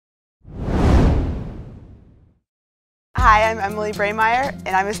Hi, I'm Emily Breymaier,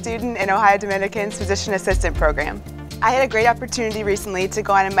 and I'm a student in Ohio Dominican's Physician Assistant Program. I had a great opportunity recently to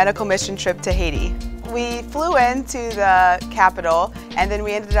go on a medical mission trip to Haiti. We flew into the capital, and then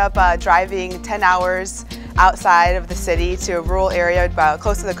we ended up driving 10 hours outside of the city to a rural area about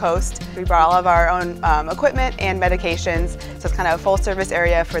close to the coast. We brought all of our own equipment and medications, so it's kind of a full service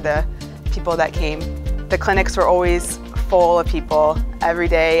area for the people that came. The clinics were always full of people every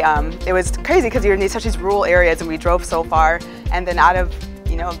day. It was crazy because you're in such these rural areas and we drove so far, and then out of,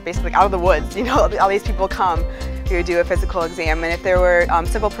 basically out of the woods, all these people come. We would do a physical exam, and if there were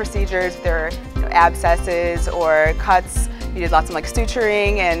simple procedures, if there were abscesses or cuts, we did lots of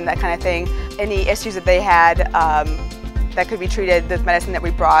suturing and that kind of thing. Any issues that they had that could be treated, the medicine that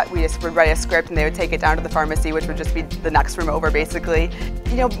we brought, we just would write a script and they would take it down to the pharmacy, which would just be the next room over basically.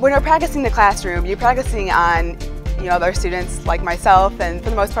 When we're practicing in the classroom, you're practicing on other students like myself, and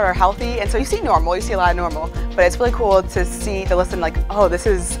for the most part are healthy, and so you see a lot of normal, but it's really cool to listen like, oh, this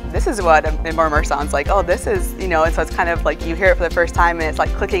is what a murmur sounds like, oh, this is, and so it's kind of like you hear it for the first time and it's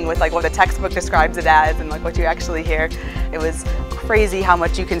like clicking with what the textbook describes it as and what you actually hear. It was crazy how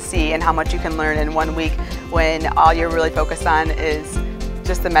much you can see and how much you can learn in 1 week when all you're really focused on is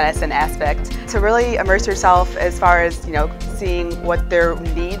just the medicine aspect. To really immerse yourself as far as seeing what their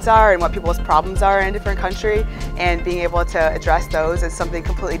needs are and what people's problems are in a different country, and being able to address those is something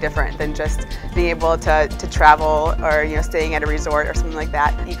completely different than just being able to travel or staying at a resort or something like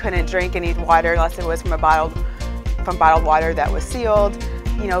that. You couldn't drink any water unless it was from bottled water that was sealed.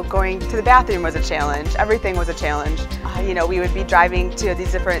 Going to the bathroom was a challenge. Everything was a challenge. We would be driving to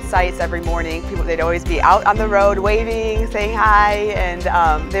these different sites every morning. They'd always be out on the road waving, saying hi,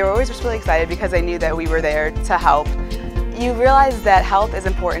 and they were always just really excited because they knew that we were there to help. You realize that health is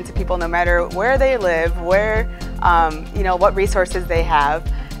important to people no matter where they live, what resources they have,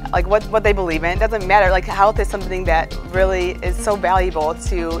 what they believe in. It doesn't matter. Health is something that really is so valuable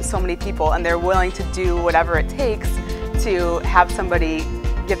to so many people, and they're willing to do whatever it takes to have somebody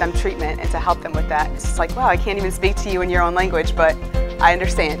give them treatment and to help them with that. It's just like, wow, I can't even speak to you in your own language, but I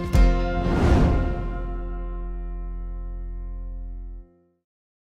understand.